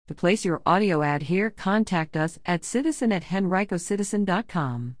To place your audio ad here, contact us at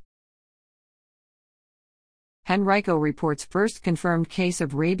citizen@henricocitizen.com. Henrico reports first confirmed case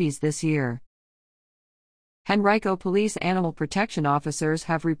of rabies this year. Henrico Police Animal Protection Officers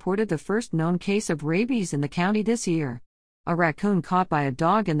have reported the first known case of rabies in the county this year. A raccoon caught by a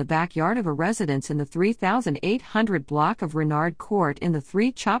dog in the backyard of a residence in the 3800 block of Renard Court in the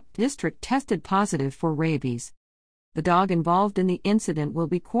Three Chop district tested positive for rabies. The dog involved in the incident will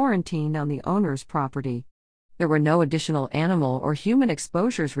be quarantined on the owner's property. There were no additional animal or human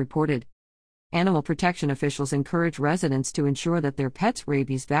exposures reported. Animal protection officials encourage residents to ensure that their pets'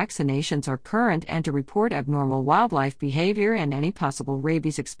 rabies vaccinations are current and to report abnormal wildlife behavior and any possible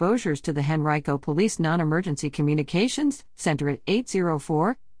rabies exposures to the Henrico Police Non-Emergency Communications Center at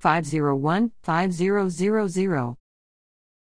 804-501-5000.